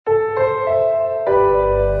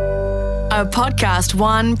A Podcast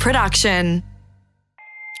One production.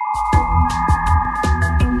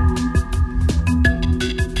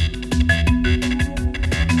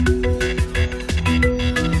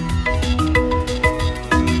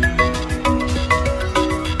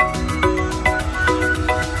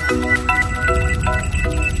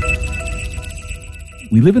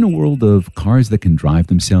 We live in a world of cars that can drive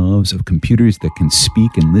themselves, of computers that can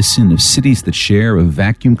speak and listen, of cities that share, of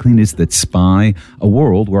vacuum cleaners that spy, a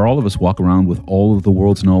world where all of us walk around with all of the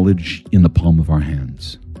world's knowledge in the palm of our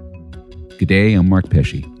hands. G'day, I'm Mark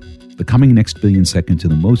Pesce. The coming next billion seconds are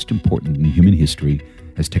the most important in human history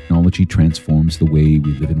as technology transforms the way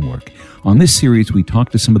we live and work. On this series, we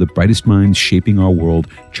talk to some of the brightest minds shaping our world,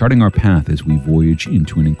 charting our path as we voyage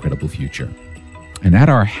into an incredible future. And at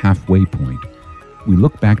our halfway point, we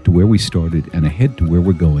look back to where we started and ahead to where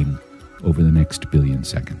we're going over the next billion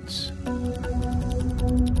seconds.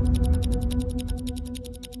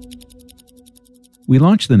 We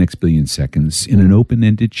launched the next billion seconds in an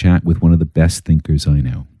open-ended chat with one of the best thinkers I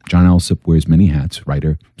know. Jon Alsop wears many hats: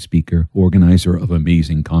 writer, speaker, organizer of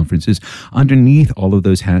amazing conferences. Underneath all of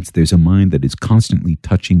those hats, there's a mind that is constantly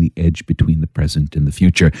touching the edge between the present and the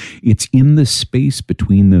future. It's in the space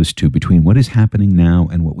between those two, between what is happening now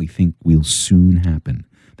and what we think will soon happen.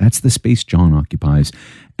 That's the space Jon occupies.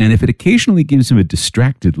 And if it occasionally gives him a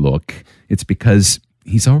distracted look, it's because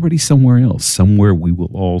he's already somewhere else, somewhere we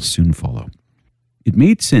will all soon follow. It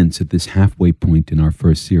made sense at this halfway point in our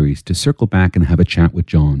first series to circle back and have a chat with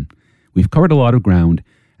Jon. We've covered a lot of ground,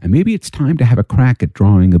 and maybe it's time to have a crack at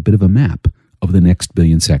drawing a bit of a map of the next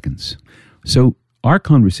billion seconds. So our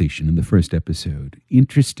conversation in the first episode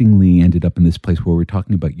interestingly ended up in this place where we're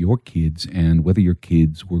talking about your kids and whether your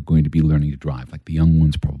kids were going to be learning to drive. Like the young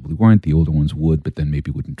ones probably weren't, the older ones would, but then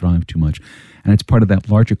maybe wouldn't drive too much. And it's part of that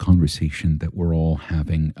larger conversation that we're all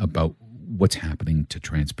having about what's happening to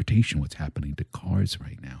transportation, what's happening to cars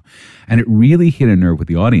right now. And it really hit a nerve with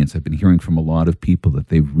the audience. I've been hearing from a lot of people that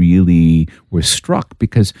they really were struck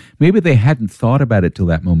because maybe they hadn't thought about it till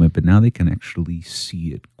that moment, but now they can actually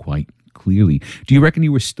see it quite clearly. Do you reckon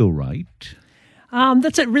you were still right?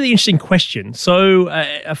 That's a really interesting question. So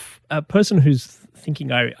a person who's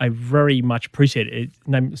thinking I very much appreciate it. His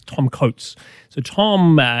name is Tom Coates. So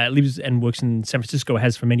Tom lives and works in San Francisco,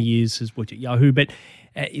 has for many years, has worked at Yahoo, but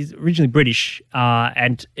is originally British,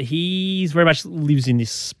 and he's very much lives in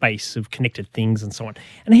this space of connected things and so on.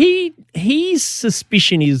 And his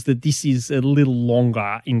suspicion is that this is a little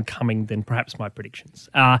longer in coming than perhaps my predictions.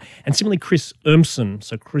 And similarly, Chris Urmson.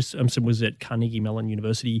 So Chris Urmson was at Carnegie Mellon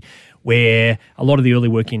University, where a lot of the early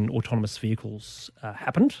work in autonomous vehicles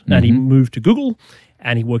happened, and he moved to Google.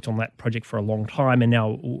 And he worked on that project for a long time and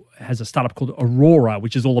now has a startup called Aurora,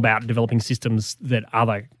 which is all about developing systems that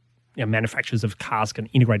other manufacturers of cars can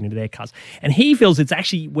integrate into their cars. And he feels it's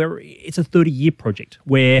actually it's a 30-year project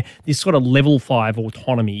where this sort of level 5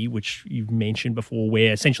 autonomy, which you've mentioned before,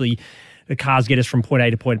 where essentially the cars get us from point A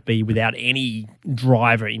to point B without any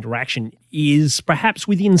driver interaction, is perhaps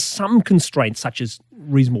within some constraints, such as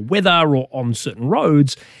reasonable weather or on certain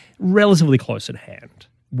roads, relatively close at hand.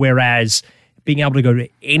 Whereas being able to go to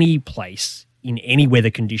any place in any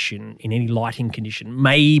weather condition, in any lighting condition,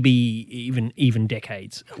 maybe even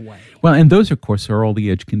decades away. Well, and those, of course, are all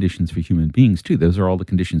the edge conditions for human beings, too. Those are all the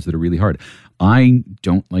conditions that are really hard. I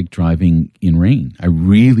don't like driving in rain. I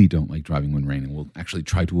really don't like driving in rain, and will actually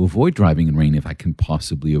try to avoid driving in rain if I can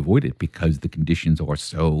possibly avoid it because the conditions are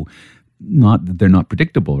so they're not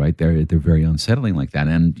predictable, right? They're very unsettling like that.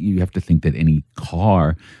 And you have to think that any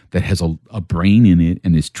car that has a brain in it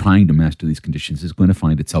and is trying to master these conditions is going to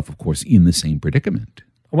find itself, of course, in the same predicament.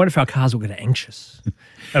 I wonder if our cars will get anxious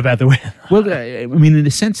about the weather. Well, I mean, in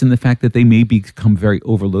a sense, in the fact that they may become very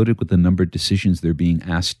overloaded with the number of decisions they're being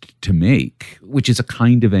asked to make, which is a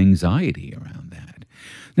kind of anxiety around that.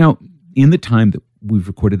 Now, in the time that we've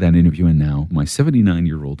recorded that interview and now, my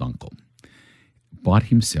 79-year-old uncle bought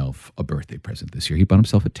himself a birthday present this year. He bought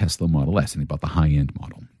himself a Tesla Model S, and he bought the high-end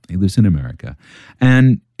model. He lives in America.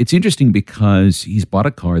 And it's interesting because he's bought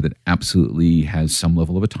a car that absolutely has some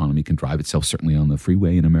level of autonomy, can drive itself, certainly on the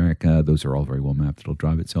freeway in America. Those are all very well mapped. It'll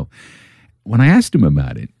drive itself. When I asked him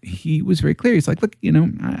about it, he was very clear. He's like, look,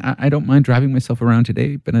 I don't mind driving myself around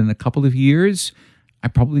today, but in a couple of years, I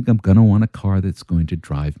probably am going to want a car that's going to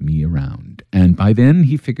drive me around. And by then,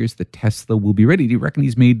 he figures the Tesla will be ready. Do you reckon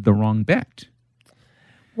he's made the wrong bet?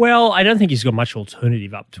 Well, I don't think he's got much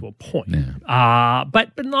alternative up to a point. Yeah.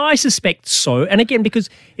 But I suspect so. And again, because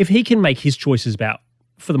if he can make his choices about,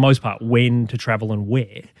 for the most part, when to travel and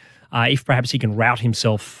where, if perhaps he can route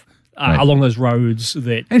himself along those roads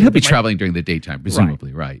that... And he'll be traveling during the daytime,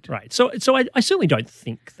 presumably, right? Right. So I certainly don't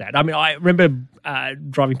think that. I mean, I remember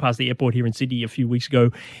driving past the airport here in Sydney a few weeks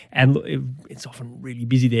ago, and it's often really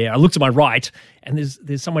busy there. I looked to my right, and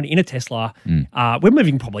there's someone in a Tesla. We're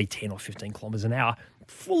moving probably 10 or 15 kilometres an hour,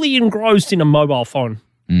 fully engrossed in a mobile phone.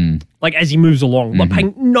 Like as he moves along, like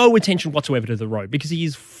paying no attention whatsoever to the road, because he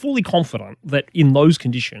is fully confident that in those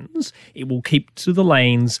conditions, it will keep to the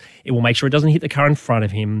lanes, it will make sure it doesn't hit the car in front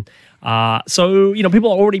of him. So,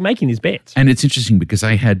 people are already making these bets. And it's interesting because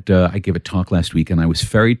I gave a talk last week, and I was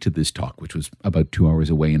ferried to this talk, which was about 2 hours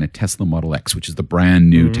away, in a Tesla Model X, which is the brand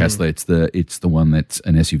new Tesla. It's the one that's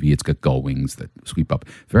an SUV. It's got gull wings that sweep up.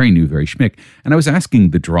 Very new, very schmick. And I was asking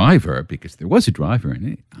the driver, because there was a driver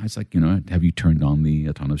in it, I was like, have you turned on the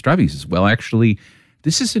autonomous driving? He says, well, actually,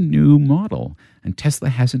 this is a new model, and Tesla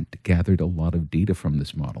hasn't gathered a lot of data from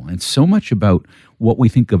this model. And so much about what we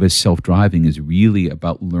think of as self-driving is really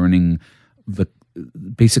about learning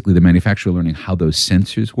basically the manufacturer learning how those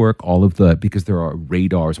sensors work, because there are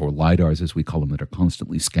radars or LiDARs, as we call them, that are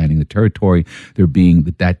constantly scanning the territory.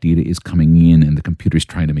 That data is coming in, and the computer's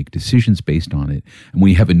trying to make decisions based on it. And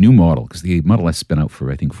when you have a new model, because the Model S has been out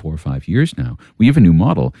for, I think, 4 or 5 years now, when you have a new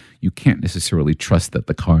model, you can't necessarily trust that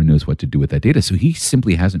the car knows what to do with that data. So he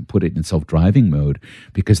simply hasn't put it in self-driving mode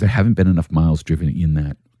because there haven't been enough miles driven in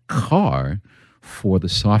that car for the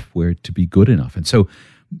software to be good enough. And so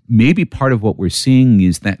maybe part of what we're seeing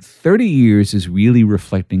is that 30 years is really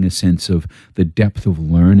reflecting a sense of the depth of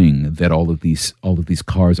learning that all of these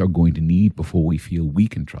cars are going to need before we feel we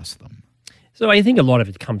can trust them. So I think a lot of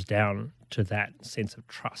it comes down to that sense of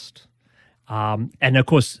trust. And of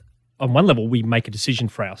course, on one level, we make a decision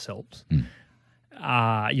for ourselves. Do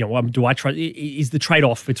I trust? Is the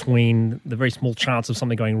trade-off between the very small chance of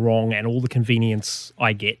something going wrong and all the convenience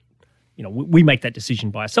I get? We make that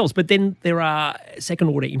decision by ourselves, but then there are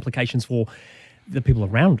second-order implications for the people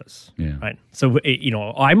around us, right? So,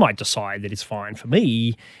 I might decide that it's fine for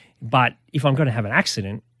me, but if I'm going to have an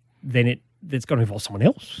accident, then it's going to involve someone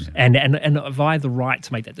else. Yeah. And have I the right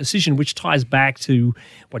to make that decision, which ties back to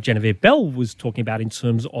what Genevieve Bell was talking about in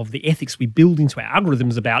terms of the ethics we build into our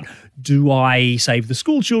algorithms about, do I save the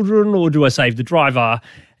school children or do I save the driver?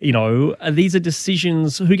 These are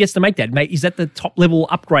decisions. Who gets to make that? Is that the top level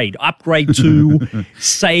upgrade to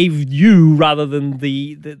save you rather than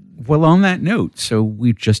the... Well, on that note, so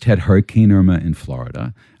we just had Hurricane Irma in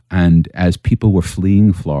Florida. And as people were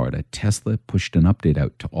fleeing Florida, Tesla pushed an update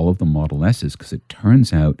out to all of the Model S's, because it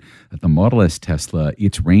turns out that the Model S Tesla,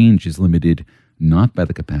 its range is limited not by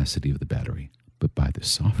the capacity of the battery, but by the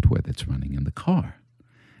software that's running in the car.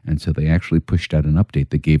 And so they actually pushed out an update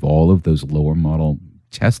that gave all of those lower model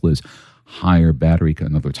Teslas higher battery,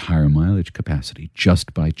 in other words, higher mileage capacity,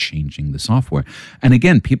 just by changing the software. And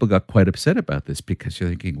again, people got quite upset about this, because you're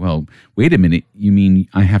thinking, well, wait a minute, you mean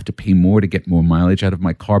I have to pay more to get more mileage out of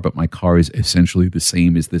my car, but my car is essentially the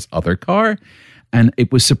same as this other car? And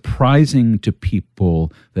it was surprising to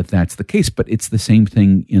people that that's the case, but it's the same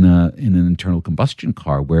thing in an internal combustion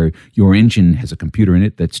car, where your engine has a computer in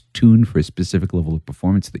it that's tuned for a specific level of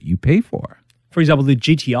performance that you pay for. For example, the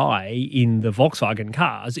GTI in the Volkswagen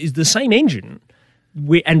cars is the same engine,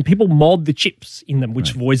 and people mod the chips in them,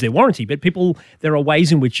 which voids their warranty. But there are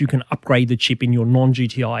ways in which you can upgrade the chip in your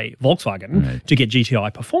non-GTI Volkswagen to get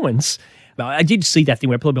GTI performance. I did see that thing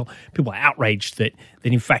where people are outraged that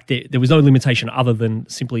in fact there was no limitation other than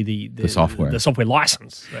simply the software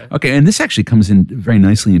license. Okay, and this actually comes in very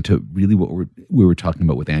nicely into really what we were talking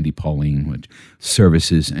about with Andy Pauling, with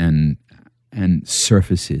services and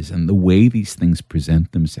surfaces and the way these things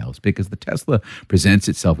present themselves, because the Tesla presents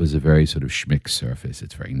itself as a very sort of schmick surface.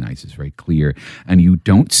 It's very nice, it's very clear, and you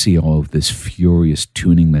don't see all of this furious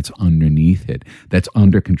tuning that's underneath it, that's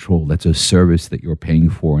under control, that's a service that you're paying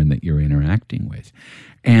for and that you're interacting with.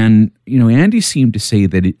 And, Andy seemed to say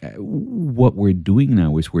that what we're doing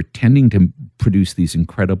now is we're tending to produce these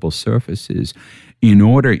incredible surfaces in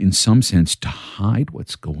order, in some sense, to hide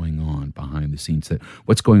what's going on behind the scenes. That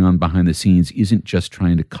what's going on behind the scenes isn't just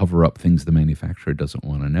trying to cover up things the manufacturer doesn't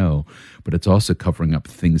want to know, but it's also covering up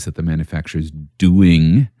things that the manufacturer is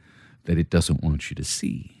doing that it doesn't want you to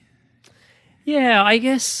see. Yeah, I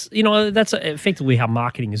guess, that's effectively how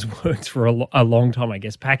marketing has worked for a long time, I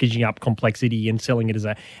guess, packaging up complexity and selling it as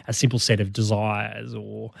a simple set of desires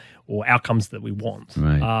or outcomes that we want.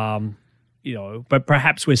 Right. But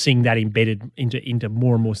perhaps we're seeing that embedded into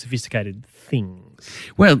more and more sophisticated things.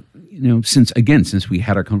 Well, since we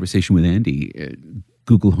had our conversation with Andy,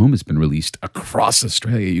 Google Home has been released across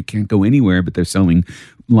Australia. You can't go anywhere, but they're selling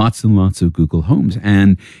lots and lots of Google Homes.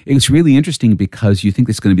 And it's really interesting because you think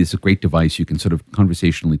it's going to be this great device. You can sort of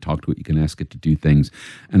conversationally talk to it. You can ask it to do things.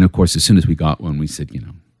 And of course, as soon as we got one, we said,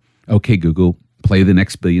 okay, Google, play the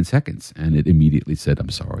next billion seconds. And it immediately said, I'm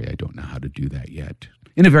sorry, I don't know how to do that yet.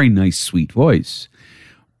 In a very nice, sweet voice.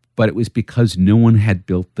 But it was because no one had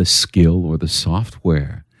built the skill or the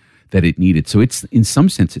software that it needed. So it's, in some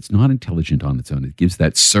sense, it's not intelligent on its own. It gives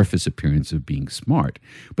that surface appearance of being smart.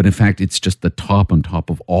 But in fact, it's just the top on top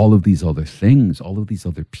of all of these other things, all of these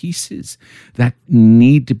other pieces that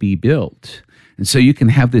need to be built. And so you can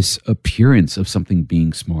have this appearance of something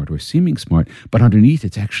being smart or seeming smart, but underneath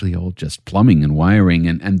it's actually all just plumbing and wiring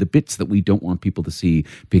and the bits that we don't want people to see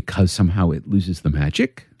because somehow it loses the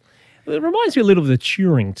magic. It reminds me a little of the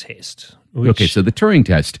Turing test. Okay, so the Turing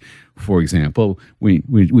test, for example, we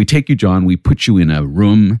take you, John, we put you in a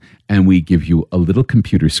room and we give you a little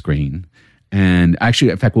computer screen. And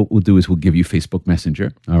actually, in fact, what we'll do is we'll give you Facebook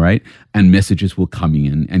Messenger, all right? And messages will come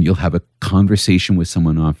in and you'll have a conversation with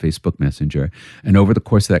someone on Facebook Messenger. And over the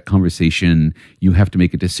course of that conversation, you have to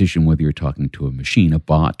make a decision whether you're talking to a machine, a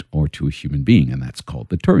bot, or to a human being. And that's called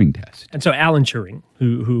the Turing test. And so Alan Turing,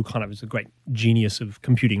 who kind of is a great genius of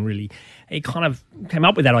computing, really, he kind of came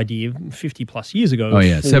up with that idea 50 plus years ago. Oh,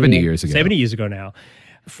 yeah, 70 years ago. 70 years ago now,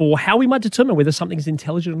 for how we might determine whether something's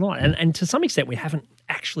intelligent or not. And to some extent, we haven't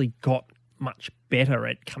actually got much better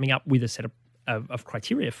at coming up with a set of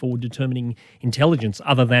criteria for determining intelligence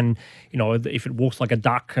other than, if it walks like a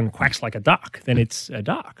duck and quacks like a duck, then it's a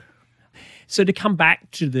duck. So to come back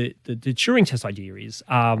to the Turing test idea is,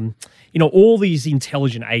 all these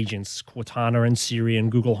intelligent agents, Cortana and Siri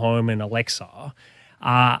and Google Home and Alexa,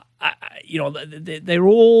 they're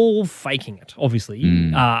all faking it,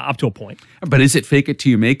 obviously, up to a point. But is it fake it till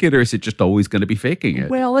you make it, or is it just always going to be faking it?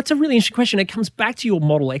 Well, that's a really interesting question. It comes back to your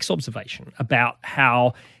Model X observation about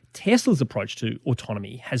how Tesla's approach to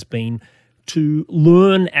autonomy has been to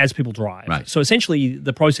learn as people drive. Right. So essentially,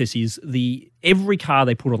 the process is every car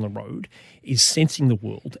they put on the road is sensing the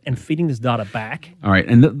world and feeding this data back. All right,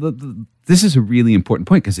 and this is a really important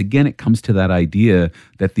point because, again, it comes to that idea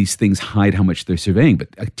that these things hide how much they're surveying.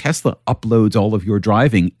 But Tesla uploads all of your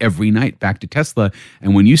driving every night back to Tesla,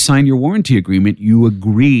 and when you sign your warranty agreement, you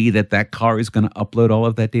agree that that car is going to upload all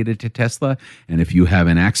of that data to Tesla. And if you have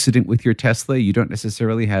an accident with your Tesla, you don't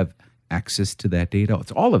necessarily have access to that data.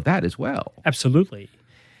 It's all of that as well. Absolutely.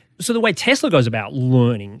 So the way Tesla goes about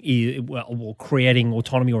learning, or creating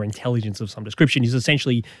autonomy or intelligence of some description, is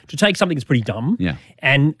essentially to take something that's pretty dumb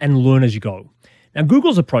and learn as you go. Now,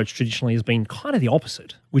 Google's approach traditionally has been kind of the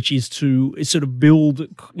opposite, which is to sort of build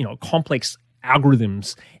complex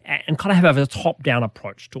algorithms and kind of have a top-down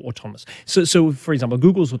approach to autonomous. So for example,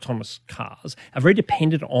 Google's autonomous cars are very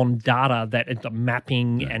dependent on data that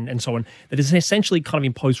mapping and so on, that is essentially kind of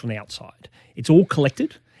imposed from the outside. It's all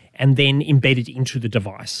collected and then embedded into the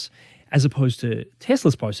device, as opposed to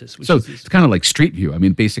Tesla's process. So it's kind of like Street View. I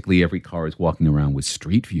mean, basically every car is walking around with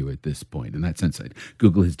Street View at this point. In that sense,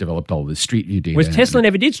 Google has developed all this Street View data. Whereas Tesla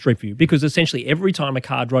never did Street View, because essentially every time a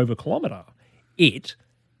car drove a kilometre, it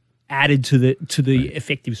added to the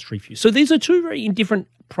effective Street View. So these are two very different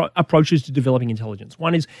approaches to developing intelligence.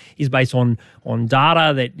 One is based on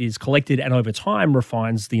data that is collected and over time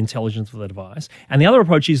refines the intelligence of the device. And the other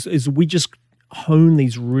approach is we just hone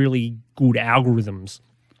these really good algorithms,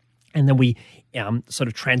 and then we sort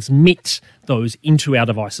of transmit those into our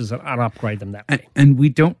devices and upgrade them that way. And we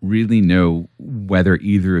don't really know whether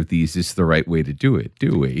either of these is the right way to do it,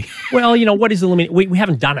 do we? Well, what is the limit? We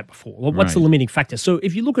haven't done it before. What's the limiting factor? So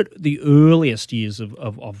if you look at the earliest years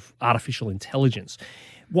of artificial intelligence,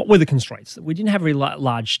 what were the constraints? We didn't have very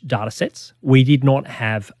large data sets. We did not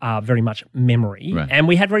have very much memory. Right. And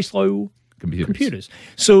we had very slow computers.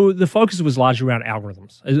 So the focus was largely around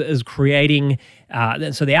algorithms, as creating.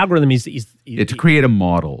 So the algorithm is to create a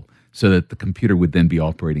model so that the computer would then be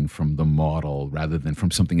operating from the model rather than from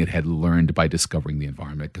something it had learned by discovering the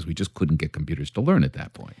environment, because we just couldn't get computers to learn at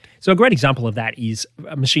that point. So a great example of that is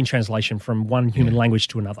a machine translation from one human language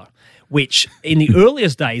to another, which in the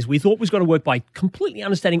earliest days we thought was going to work by completely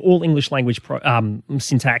understanding all English language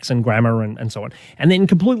syntax and grammar and so on, and then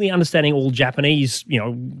completely understanding all Japanese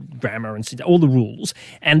grammar and syntax, all the rules,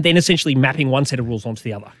 and then essentially mapping one set of rules onto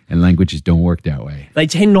the other. And languages don't work that way. They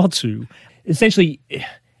tend not to. Essentially,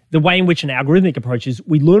 the way in which an algorithmic approach is,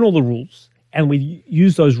 we learn all the rules and we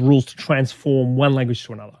use those rules to transform one language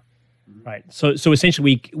to another, right? So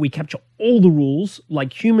essentially we capture all the rules,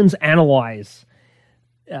 like humans analyze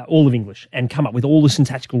all of English and come up with all the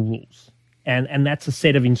syntactical rules. And that's a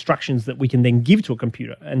set of instructions that we can then give to a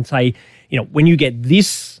computer and say, when you get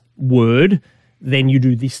this word, then you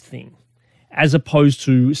do this thing, as opposed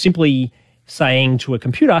to simply saying to a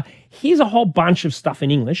computer, here's a whole bunch of stuff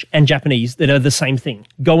in English and Japanese that are the same thing.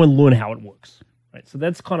 Go and learn how it works. Right? So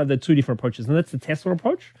that's kind of the two different approaches. And that's the Tesla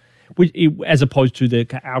approach, as opposed to the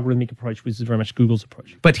algorithmic approach, which is very much Google's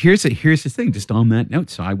approach. But here's the thing, just on that note.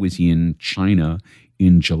 So I was in China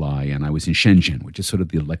in July, and I was in Shenzhen, which is sort of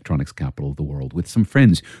the electronics capital of the world, with some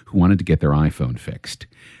friends who wanted to get their iPhone fixed.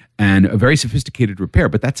 And a very sophisticated repair,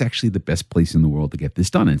 but that's actually the best place in the world to get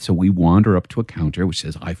this done. And so we wander up to a counter which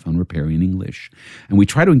says iPhone repair in English. And we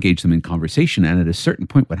try to engage them in conversation. And at a certain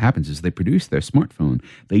point, what happens is they produce their smartphone,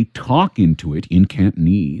 they talk into it in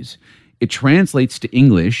Cantonese. It translates to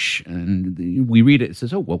English, and we read it. It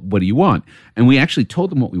says, oh, well, what do you want? And we actually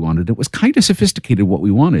told them what we wanted. It was kind of sophisticated what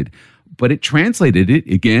we wanted, but it translated it,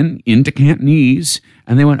 again, into Cantonese.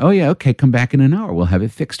 And they went, oh, yeah, okay, come back in an hour. We'll have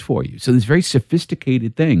it fixed for you. So this very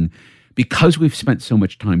sophisticated thing, because we've spent so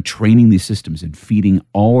much time training these systems and feeding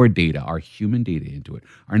our data, our human data into it,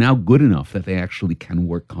 are now good enough that they actually can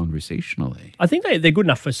work conversationally. I think they're good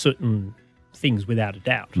enough for certain things, without a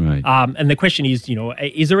doubt. Right. And the question is,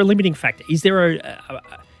 is there a limiting factor? Is there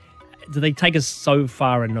do they take us so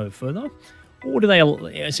far and no further? Or are they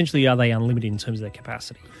unlimited in terms of their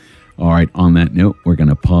capacity? All right, on that note, we're going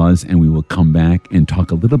to pause and we will come back and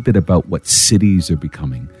talk a little bit about what cities are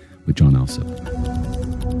becoming with John Alsop.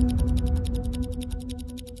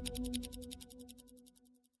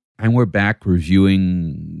 And we're back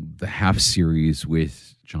reviewing the half series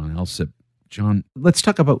with John Alsop. John, let's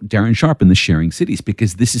talk about Darren Sharp and the sharing cities,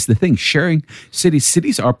 because this is the thing. Sharing cities.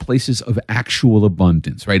 Cities are places of actual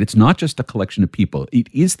abundance, right? It's not just a collection of people. It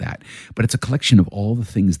is that, but it's a collection of all the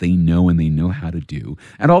things they know and they know how to do,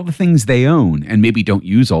 and all the things they own and maybe don't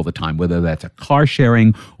use all the time, whether that's a car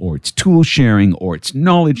sharing or it's tool sharing or it's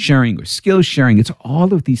knowledge sharing or skill sharing. It's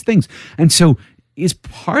all of these things. And so is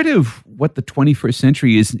part of what the 21st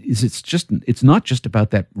century is it's not just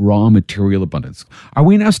about that raw material abundance. Are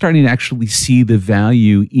we now starting to actually see the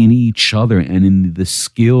value in each other and in the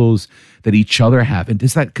skills that each other have? And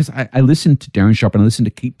does that, because I listened to Darren Sharp and I listened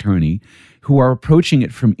to Kate Turney, who are approaching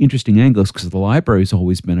it from interesting angles, because the library has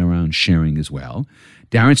always been around sharing as well.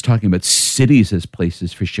 Darren's talking about cities as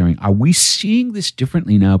places for sharing. Are we seeing this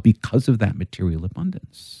differently now because of that material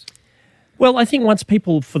abundance? Well, I think once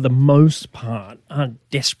people, for the most part, aren't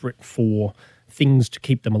desperate for things to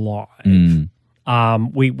keep them alive,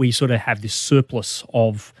 we sort of have this surplus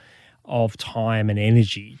of time and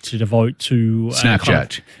energy to devote to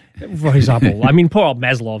Snapchat. For example, I mean, poor old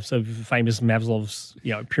Maslow, so famous Maslow's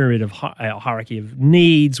pyramid of hierarchy of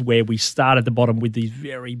needs, where we start at the bottom with these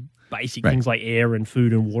very basic things like air and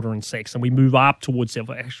food and water and sex, and we move up towards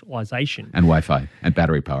self-actualization and Wi-Fi and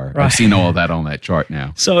battery power. Right. I've seen all of that on that chart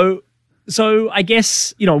now. So I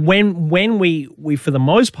guess, when we for the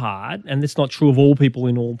most part, and it's not true of all people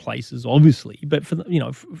in all places, obviously, but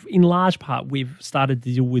in large part, we've started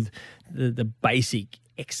to deal with the basic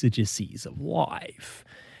exigencies of life.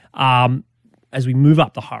 As we move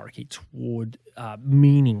up the hierarchy toward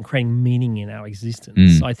meaning, creating meaning in our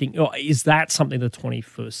existence, I think, is that something the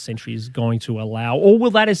 21st century is going to allow? Or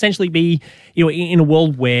will that essentially be, in a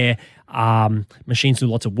world where machines do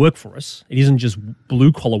lots of work for us, it isn't just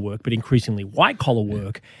blue-collar work, but increasingly white-collar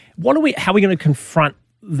work, how are we going to confront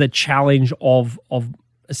the challenge of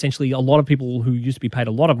essentially a lot of people who used to be paid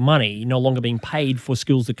a lot of money no longer being paid for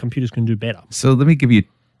skills that computers can do better? So let me give you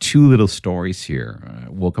two little stories here. I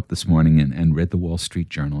woke up this morning and read the Wall Street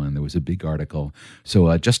Journal, and there was a big article.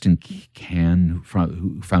 So Justin Kan,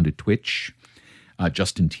 who founded Twitch,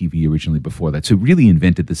 Justin TV originally before that, so really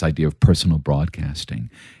invented this idea of personal broadcasting.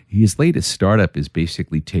 His latest startup is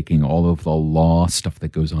basically taking all of the law stuff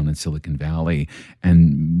that goes on in Silicon Valley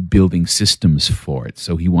and building systems for it.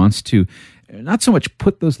 So he wants to not so much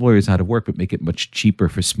put those lawyers out of work, but make it much cheaper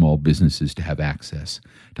for small businesses to have access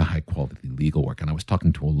to high-quality legal work. And I was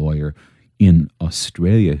talking to a lawyer in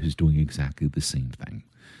Australia who's doing exactly the same thing.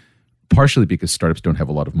 Partially because startups don't have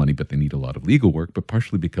a lot of money, but they need a lot of legal work, but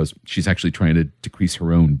partially because she's actually trying to decrease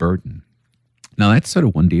her own burden. Now, that's sort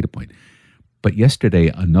of one data point. But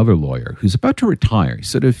yesterday, another lawyer who's about to retire,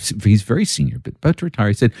 he's very senior, but about to retire,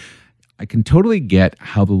 he said, I can totally get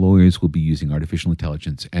how the lawyers will be using artificial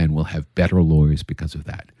intelligence and will have better lawyers because of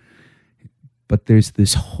that. But there's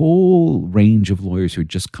this whole range of lawyers who are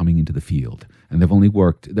just coming into the field, and they've only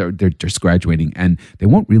worked, they're just graduating, and they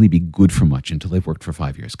won't really be good for much until they've worked for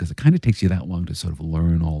 5 years, because it kind of takes you that long to sort of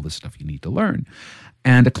learn all the stuff you need to learn.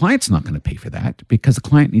 And a client's not going to pay for that, because the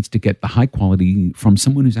client needs to get the high quality from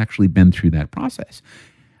someone who's actually been through that process.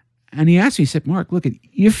 And he asked me, he said, Mark, look,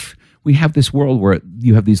 if we have this world where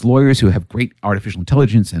you have these lawyers who have great artificial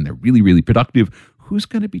intelligence and they're really, really productive, who's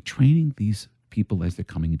going to be training these people as they're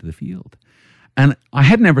coming into the field. And I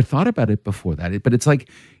had never thought about it before that, but it's like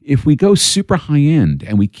if we go super high end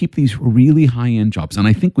and we keep these really high end jobs, and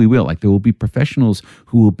I think we will, like there will be professionals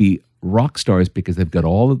who will be rock stars because they've got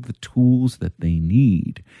all of the tools that they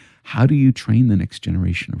need. How do you train the next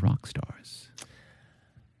generation of rock stars?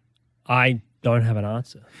 I don't have an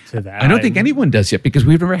answer to that. I don't think anyone does yet because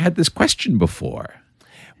we've never had this question before.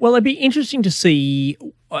 Well, it'd be interesting to see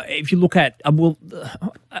if you look at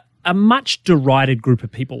a much derided group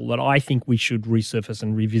of people that I think we should resurface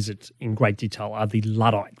and revisit in great detail are the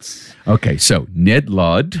Luddites. Okay, so Ned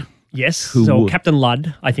Ludd. Yes, so Captain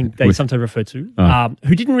Ludd, I think they sometimes refer to,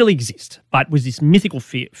 who didn't really exist, but was this mythical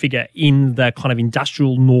figure in the kind of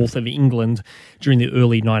industrial north of England during the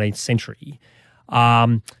early 19th century.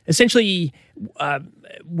 Essentially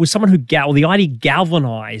was someone who the idea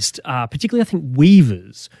galvanized, particularly I think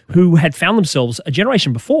weavers who had found themselves a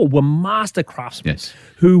generation before were master craftsmen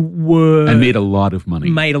who were and made a lot of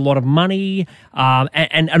money.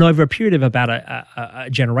 And over a period of about a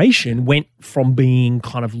generation went from being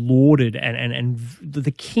kind of lauded and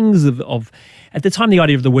the kings of at the time the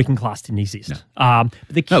idea of the working class didn't exist.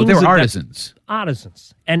 The kings they were artisans.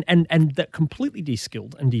 Artisans and that completely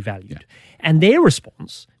de-skilled and devalued. And their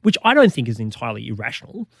response, which I don't think is entirely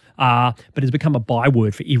irrational, but has become a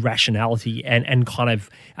byword for irrationality and kind of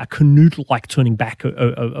a Canute-like turning back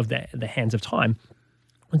of the hands of time,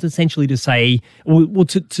 was essentially to say,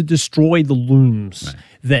 to destroy the looms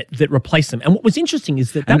that replaced them. And what was interesting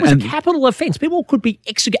is that was a capital offense. People could be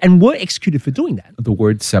executed and were executed for doing that. The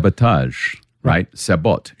word sabotage. Right?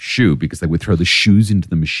 Sabot, shoe, because they would throw the shoes into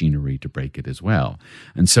the machinery to break it as well.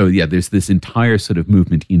 And so, there's this entire sort of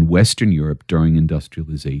movement in Western Europe during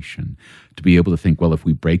industrialization to be able to think, well, if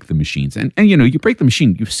we break the machines, and you break the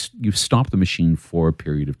machine, you've stopped the machine for a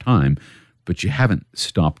period of time, but you haven't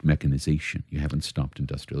stopped mechanization. You haven't stopped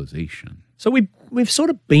industrialization. So we've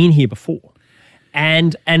sort of been here before.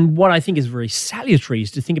 And what I think is very salutary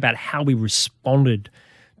is to think about how we responded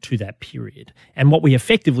to that period. And what we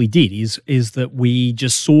effectively did is that we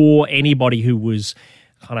just saw anybody who was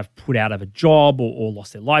kind of put out of a job or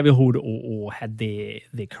lost their livelihood or had their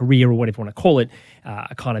career or whatever you want to call it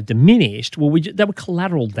kind of diminished. Well, they were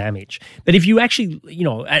collateral damage. But if you actually,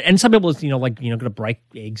 and some people, got to break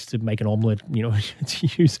eggs to make an omelette, to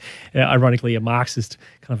use, ironically, a Marxist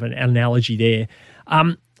kind of an analogy there.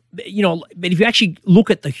 But if you actually look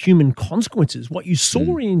at the human consequences, what you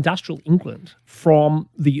saw in industrial England from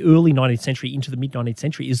the early 19th century into the mid-19th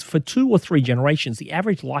century is for 2 or 3 generations, the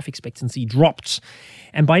average life expectancy dropped.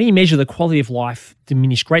 And by any measure, the quality of life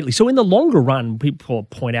diminished greatly. So in the longer run, people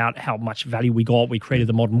point out how much value we got. We created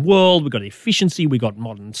the modern world. We got efficiency. We got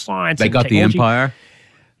modern science. They got technology. the empire.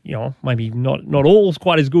 Maybe not all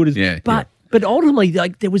quite as good as... But ultimately,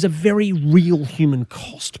 there was a very real human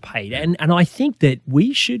cost paid. And I think that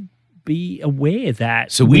we should be aware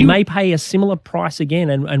that we may pay a similar price again.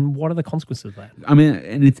 And what are the consequences of that? I mean,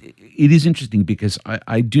 and it is interesting because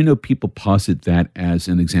I do know people posit that as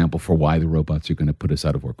an example for why the robots are going to put us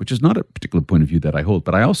out of work, which is not a particular point of view that I hold.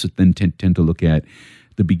 But I also then tend to look at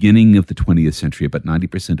the beginning of the 20th century. About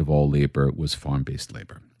 90% of all labor was farm-based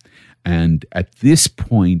labor. And at this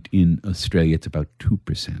point in Australia, it's about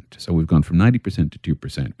 2%. So we've gone from 90% to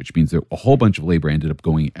 2%, which means that a whole bunch of labor ended up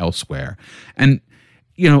going elsewhere. And,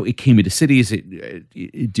 it came into cities,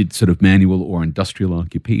 it did sort of manual or industrial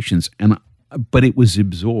occupations, but it was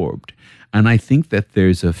absorbed. And I think that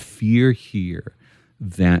there's a fear here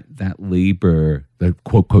that labor, the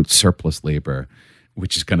quote, surplus labor,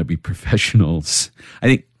 which is going to be professionals, I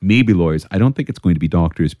think maybe lawyers, I don't think it's going to be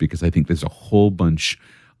doctors because I think there's a whole bunch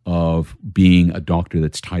of being a doctor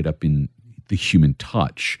that's tied up in the human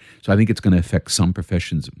touch. So I think it's going to affect some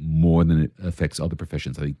professions more than it affects other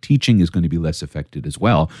professions. I think teaching is going to be less affected as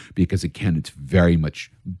well because, again, it's very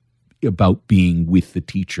much about being with the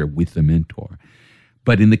teacher, with the mentor.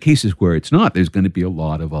 But in the cases where it's not, there's going to be a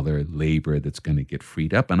lot of other labor that's going to get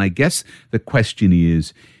freed up. And I guess the question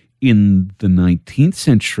is, in the 19th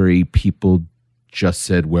century, people just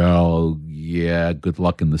said, well, yeah, good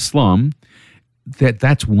luck in the slum.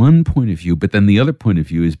 That's one point of view, but then the other point of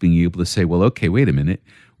view is being able to say, well, okay, wait a minute.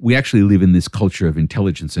 We actually live in this culture of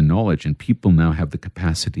intelligence and knowledge, and people now have the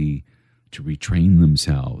capacity to retrain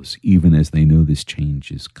themselves, even as they know this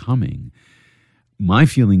change is coming. My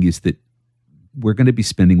feeling is that we're going to be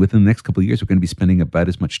spending, within the next couple of years, we're going to be spending about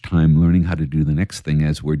as much time learning how to do the next thing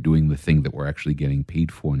as we're doing the thing that we're actually getting paid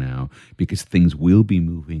for now, because things will be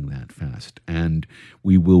moving that fast. And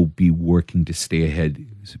we will be working to stay ahead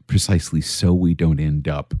precisely so we don't end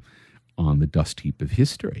up on the dust heap of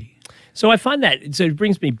history. So I find that, so it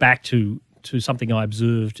brings me back to to something I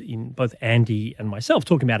observed in both Andy and myself,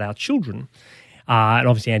 talking about our children. And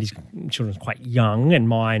obviously Andy's children are quite young, and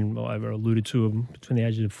mine, I alluded to, them between the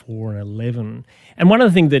ages of 4 and 11. And one of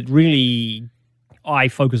the things that really I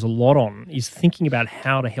focus a lot on is thinking about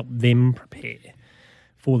how to help them prepare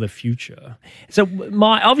for the future. So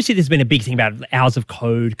obviously there's been a big thing about Hours of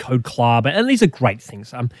Code, Code Club, and these are great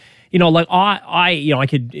things. I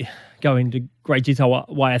could go into great detail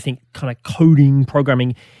why I think kind of coding,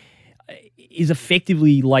 programming is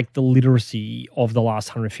effectively like the literacy of the last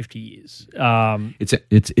 150 years.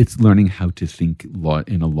 It's learning how to think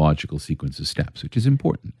in a logical sequence of steps, which is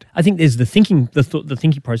important. I think there's the thinking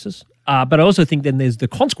process, but I also think then there's the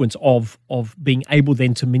consequence of being able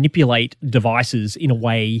then to manipulate devices in a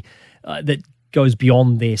way that goes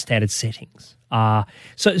beyond their standard settings.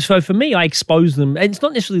 So for me, I expose them, and it's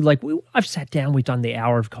not necessarily like I've sat down, we've done the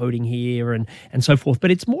hour of coding here and so forth,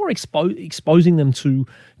 but it's more exposing them to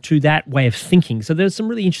that way of thinking. So there's some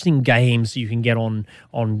really interesting games you can get on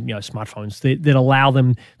smartphones that allow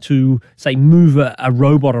them to, say, move a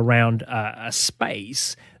robot around a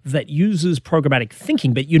space that uses programmatic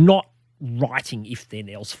thinking, but you're not writing if then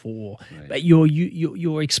else for, right. But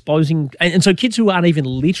you're exposing, and so kids who aren't even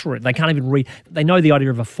literate, they can't even read, they know the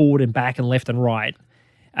idea of a forward and back and left and right,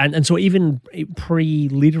 and so even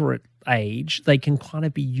pre-literate age, they can kind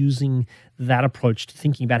of be using that approach to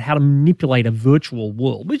thinking about how to manipulate a virtual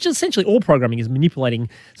world, which essentially all programming is manipulating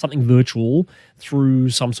something virtual through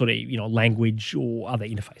some sort of language or other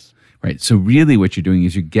interface. Right. So really what you're doing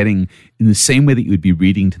is you're getting, in the same way that you would be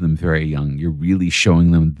reading to them very young, you're really showing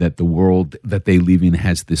them that the world that they live in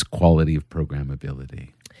has this quality of programmability.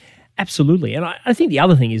 Absolutely. And I think the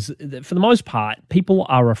other thing is that for the most part, people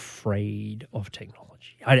are afraid of technology.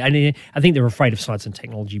 I think they're afraid of science and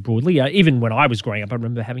technology broadly. Even when I was growing up, I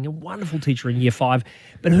remember having a wonderful teacher in year 5,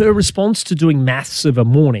 but her response to doing maths of a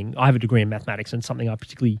morning, I have a degree in mathematics and something I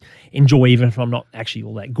particularly enjoy even if I'm not actually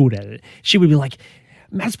all that good at it, she would be like,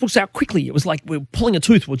 maths books out quickly. It was like we're pulling a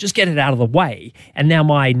tooth. We'll just get it out of the way. And now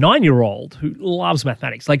my 9-year-old, who loves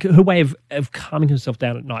mathematics, like her way of calming herself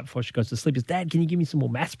down at night before she goes to sleep is, Dad, can you give me some more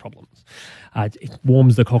maths problems? It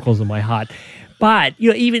warms the cockles of my heart. But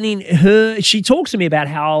even in her, she talks to me about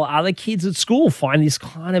how other kids at school find this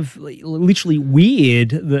kind of literally weird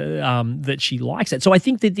that she likes it. So I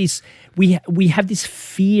think that we have this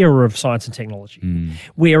fear of science and technology,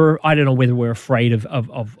 where I don't know whether we're afraid of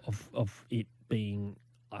it being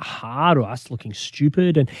hard or us looking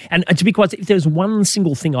stupid. And to be quite, if there's one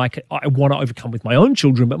single thing I want to overcome with my own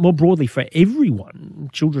children, but more broadly for everyone,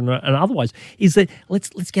 children and otherwise, is that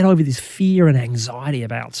let's get over this fear and anxiety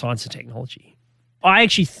about science and technology. I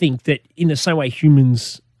actually think that in the same way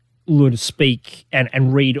humans learn to speak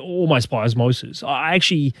and read almost by osmosis, I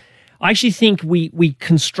actually think we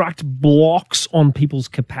construct blocks on people's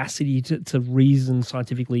capacity to reason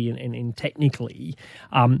scientifically and technically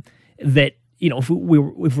that, if we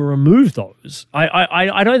remove those,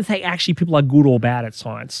 I don't think actually people are good or bad at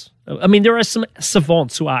science. I mean, there are some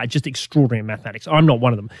savants who are just extraordinary in mathematics. I'm not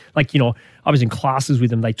one of them. Like, I was in classes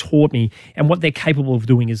with them. They taught me, and what they're capable of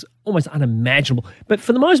doing is almost unimaginable. But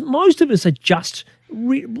for the most of us are just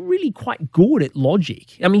really quite good at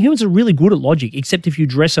logic. I mean, humans are really good at logic, except if you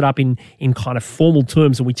dress it up in kind of formal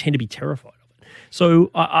terms, and we tend to be terrified.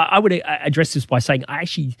 So I would address this by saying I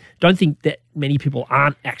actually don't think that many people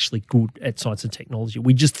aren't actually good at science and technology.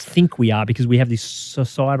 We just think we are because we have these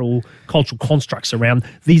societal cultural constructs around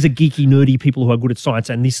these are geeky, nerdy people who are good at science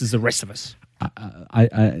and this is the rest of us.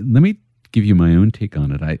 Let me give you my own take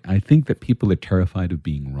on it. I think that people are terrified of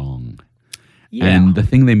being wrong. Yeah. And the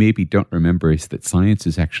thing they maybe don't remember is that science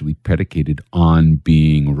is actually predicated on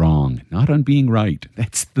being wrong, not on being right.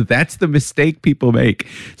 That's the mistake people make.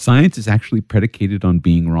 Science is actually predicated on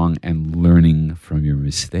being wrong and learning from your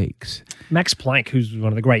mistakes. Max Planck, who's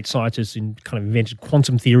one of the great scientists who kind of invented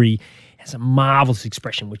quantum theory, has a marvelous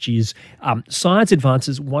expression, which is science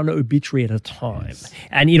advances one obituary at a time. Yes.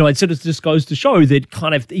 And, it sort of just goes to show that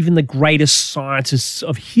kind of even the greatest scientists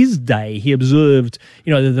of his day, he observed,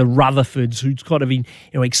 the Rutherfords who kind of,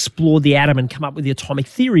 explored the atom and come up with the atomic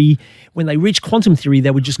theory. When they reached quantum theory,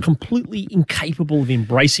 they were just completely incapable of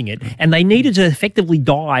embracing it. And they needed to effectively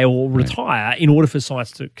die or retire in order for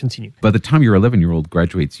science to continue. By the time your 11-year-old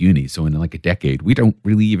graduates uni, so in like a decade, we don't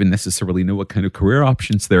really even necessarily know what kind of career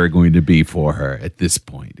options there are going to be for her at this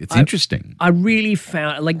point. It's interesting. I really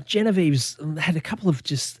found, like, Genevieve's had a couple of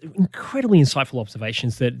just incredibly insightful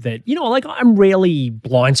observations that I'm rarely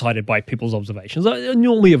blindsided by people's observations. I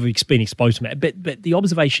normally have been exposed to that, but the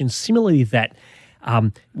observations similarly that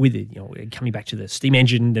with coming back to the steam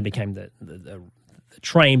engine, then became the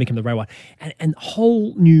train became the railway, and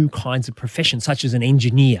whole new kinds of professions, such as an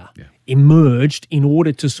engineer, emerged in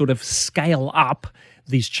order to sort of scale up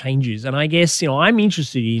these changes. And I guess, I'm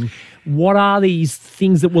interested in what are these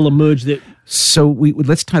things that will emerge that... So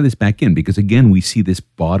let's tie this back in, because again, we see this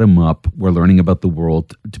bottom up, we're learning about the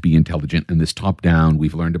world to be intelligent, and this top down,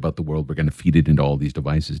 we've learned about the world, we're going to feed it into all these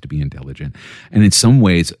devices to be intelligent. And in some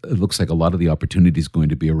ways, it looks like a lot of the opportunity is going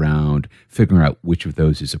to be around figuring out which of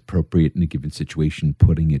those is appropriate in a given situation,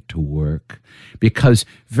 putting it to work. Because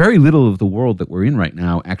very little of the world that we're in right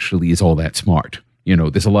now actually is all that smart.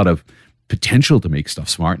 There's a lot of potential to make stuff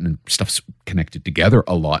smart, and stuff's connected together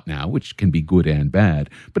a lot now, which can be good and bad,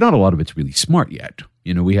 but not a lot of it's really smart yet.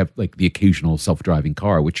 We have like the occasional self-driving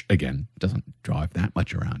car, which again doesn't drive that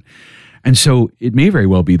much around. And so it may very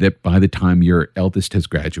well be that by the time your eldest has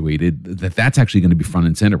graduated, that's actually going to be front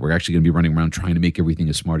and center. We're actually going to be running around trying to make everything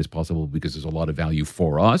as smart as possible, because there's a lot of value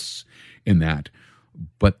for us in that.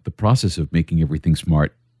 But the process of making everything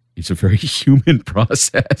smart, it's a very human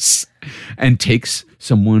process and takes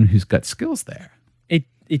someone who's got skills there.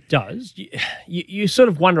 It does. You sort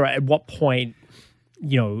of wonder at what point,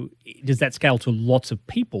 does that scale to lots of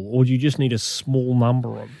people, or do you just need a small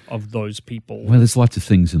number of those people? Well, there's lots of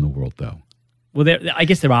things in the world, though. Well, I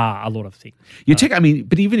guess there are a lot of things.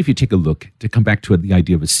 But even if you take a look, to come back to the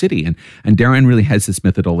idea of a city, and Darren really has this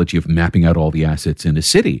methodology of mapping out all the assets in a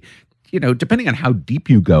city. Depending on how deep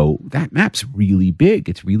you go, that map's really big.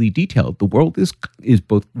 It's really detailed. The world is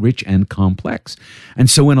both rich and complex. And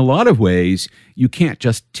so in a lot of ways, you can't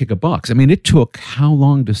just tick a box. It took how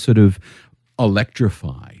long to sort of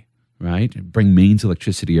electrify, right? Bring mains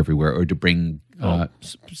electricity everywhere, or to bring...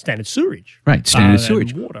 standard sewerage. Right, standard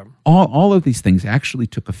sewage. Water. All of these things actually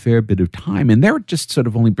took a fair bit of time, and they're just sort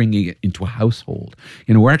of only bringing it into a household.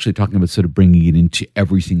 We're actually talking about sort of bringing it into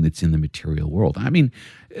everything that's in the material world.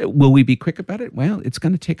 Will we be quick about it? Well, it's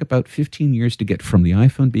going to take about 15 years to get from the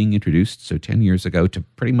iPhone being introduced, so 10 years ago, to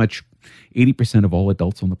pretty much 80% of all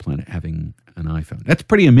adults on the planet having an iPhone. That's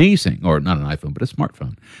pretty amazing, or not an iPhone, but a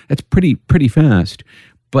smartphone. That's pretty fast,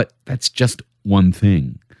 but that's just one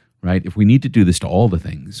thing. Right? If we need to do this to all the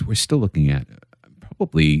things, we're still looking at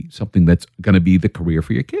probably something that's going to be the career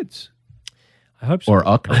for your kids. I hope so. Or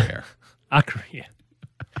a career. A career.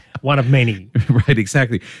 One of many. Right,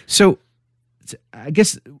 exactly. So I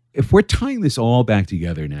guess if we're tying this all back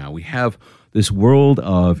together now, we have this world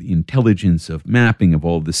of intelligence, of mapping, of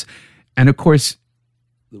all this. And of course,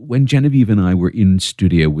 when Genevieve and I were in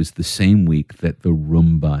studio was the same week that the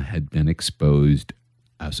Roomba had been exposed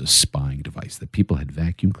as a spying device, that people had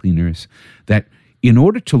vacuum cleaners, that in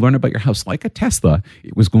order to learn about your house, like a Tesla,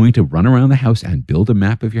 it was going to run around the house and build a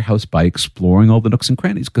map of your house by exploring all the nooks and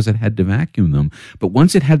crannies, because it had to vacuum them. But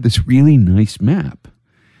once it had this really nice map,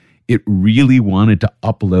 it really wanted to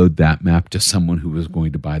upload that map to someone who was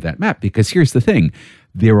going to buy that map. Because here's the thing,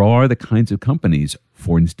 there are the kinds of companies,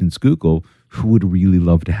 for instance, Google, who would really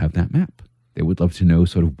love to have that map. They would love to know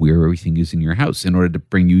sort of where everything is in your house in order to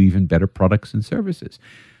bring you even better products and services.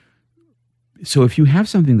 So if you have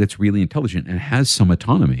something that's really intelligent and has some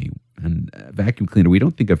autonomy, and a vacuum cleaner, we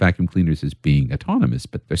don't think of vacuum cleaners as being autonomous,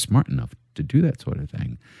 but they're smart enough to do that sort of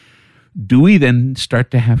thing. Do we then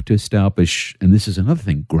start to have to establish, and this is another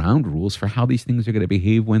thing, ground rules for how these things are going to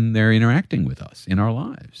behave when they're interacting with us in our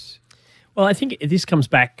lives? Well, I think this comes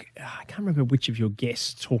back, I can't remember which of your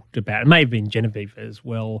guests talked about, it may have been Genevieve as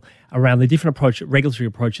well, around the different regulatory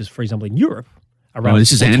approaches, for example, in Europe. Around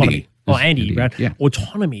this is autonomy. Andy. Around yeah.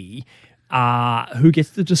 autonomy, who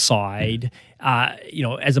gets to decide,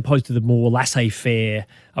 as opposed to the more laissez-faire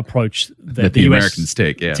approach that the US Americans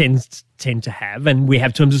take, tend to have. And we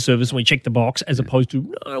have terms of service and we check the box, as opposed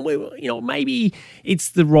to, maybe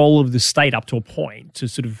it's the role of the state up to a point to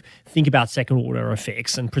sort of think about second-order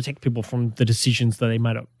effects and protect people from the decisions that they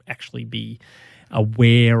might not actually be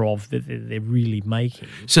aware of that they're really making.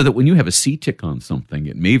 So that when you have a C-tick on something,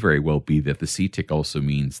 it may very well be that the C-tick also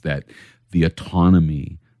means that the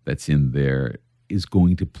autonomy that's in there is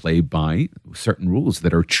going to play by certain rules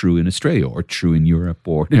that are true in Australia or true in Europe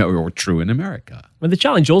or true in America. Well, the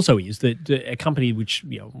challenge also is that a company which,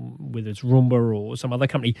 whether it's Roomba or some other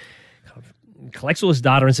company, kind of collects all this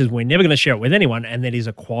data and says, we're never going to share it with anyone, and then is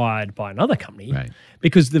acquired by another company. Right.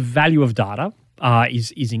 Because the value of data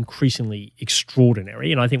is increasingly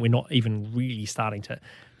extraordinary, and I think we're not even really starting to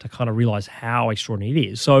kind of realize how extraordinary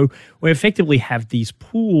it is. So we effectively have these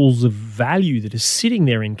pools of value that are sitting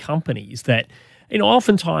there in companies that,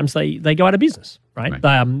 oftentimes they go out of business, right?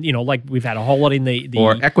 Like we've had a whole lot in the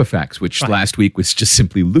or Equifax, which last week was just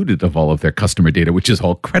simply looted of all of their customer data, which is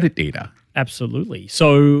all credit data. Absolutely.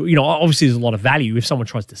 So, obviously there's a lot of value if someone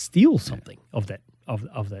tries to steal something of that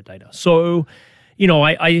data. So,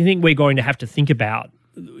 I think we're going to have to think about,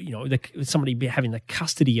 somebody having the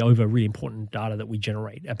custody over really important data that we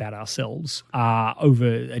generate about ourselves over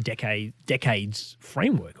a decades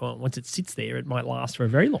framework. Well, once it sits there, it might last for a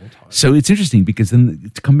very long time. So it's interesting because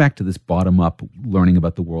then to come back to this bottom-up learning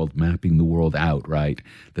about the world, mapping the world out, right?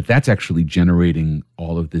 That's actually generating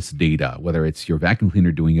all of this data, whether it's your vacuum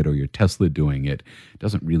cleaner doing it or your Tesla doing it,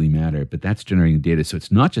 doesn't really matter, but that's generating data. So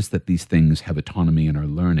it's not just that these things have autonomy and are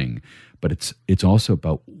learning, but it's also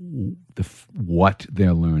about what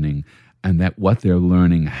they're learning, and that what they're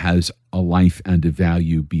learning has a life and a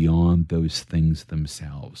value beyond those things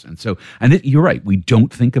themselves. You're right, we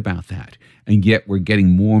don't think about that, and yet we're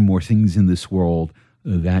getting more and more things in this world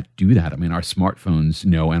that do that. I mean, our smartphones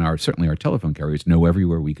know, and certainly our telephone carriers know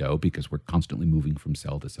everywhere we go because we're constantly moving from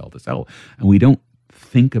cell to cell to cell, and we don't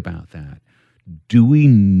think about that. Do we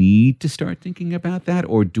need to start thinking about that,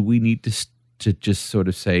 or do we need to just sort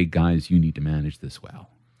of say, guys, you need to manage this well?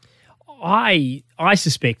 I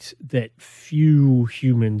suspect that few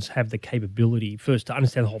humans have the capability first to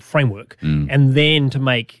understand the whole framework and then to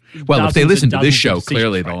make. Well, if they listen to this show,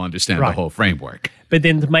 clearly they'll understand the whole framework. But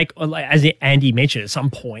then to make, as Andy mentioned at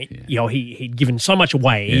some point, he'd given so much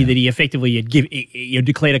away that he effectively had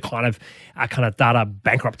declared a kind of data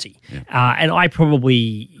bankruptcy. Yeah. And I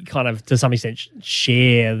probably kind of to some extent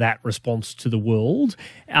share that response to the world,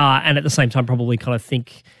 and at the same time probably kind of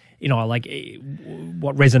think.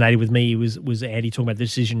 What resonated with me was Andy talking about the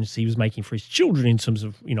decisions he was making for his children in terms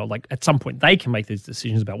of, at some point they can make these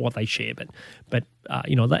decisions about what they share. But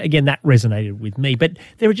again, that resonated with me. But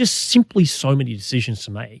there are just simply so many decisions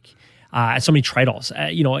to make, so many trade-offs.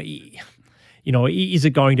 Is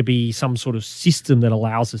it going to be some sort of system that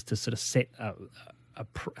allows us to sort of set a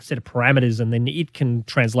set of parameters and then it can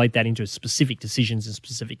translate that into specific decisions in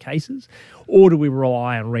specific cases? Or do we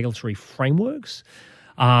rely on regulatory frameworks?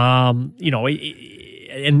 The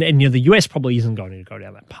US probably isn't going to go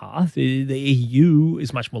down that path. The EU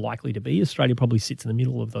is much more likely to be. Australia probably sits in the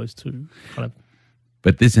middle of those two kind of.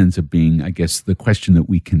 But this ends up being, I guess, the question that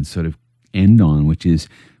we can sort of end on, which is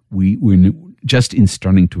we're just in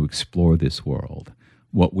starting to explore this world.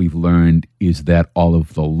 What we've learned is that all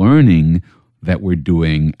of the learning that we're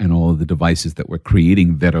doing and all of the devices that we're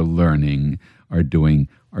creating that are learning are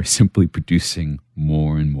simply producing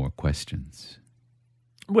more and more questions.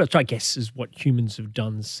 Which I guess is what humans have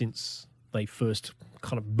done since they first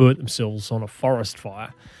kind of burnt themselves on a forest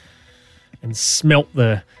fire and smelt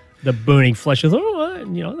the burning flesh. I thought,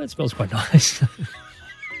 that smells quite nice.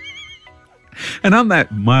 And on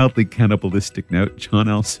that mildly cannibalistic note, John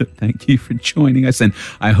Alsop, thank you for joining us. And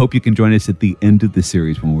I hope you can join us at the end of the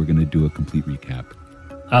series when we're going to do a complete recap.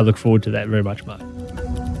 I look forward to that very much, Mark.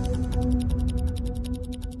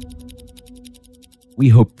 We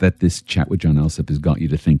hope that this chat with John Alsop has got you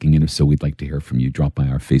to thinking, and if so, we'd like to hear from you. Drop by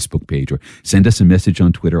our Facebook page or send us a message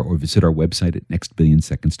on Twitter or visit our website at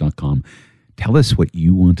nextbillionseconds.com. Tell us what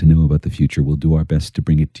you want to know about the future. We'll do our best to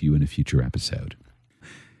bring it to you in a future episode.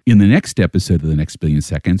 In the next episode of The Next Billion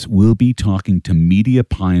Seconds, we'll be talking to media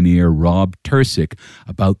pioneer Rob Tercek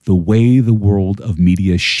about the way the world of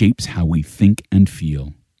media shapes how we think and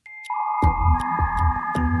feel.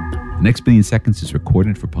 The Next Billion Seconds is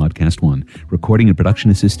recorded for Podcast One. Recording and production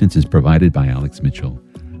assistance is provided by Alex Mitchell.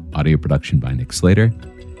 Audio production by Nick Slater.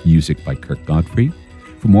 Music by Kirk Godfrey.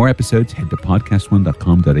 For more episodes, head to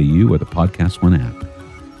podcastone.com.au or the Podcast One app.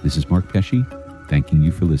 This is Mark Pesce, thanking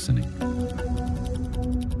you for listening.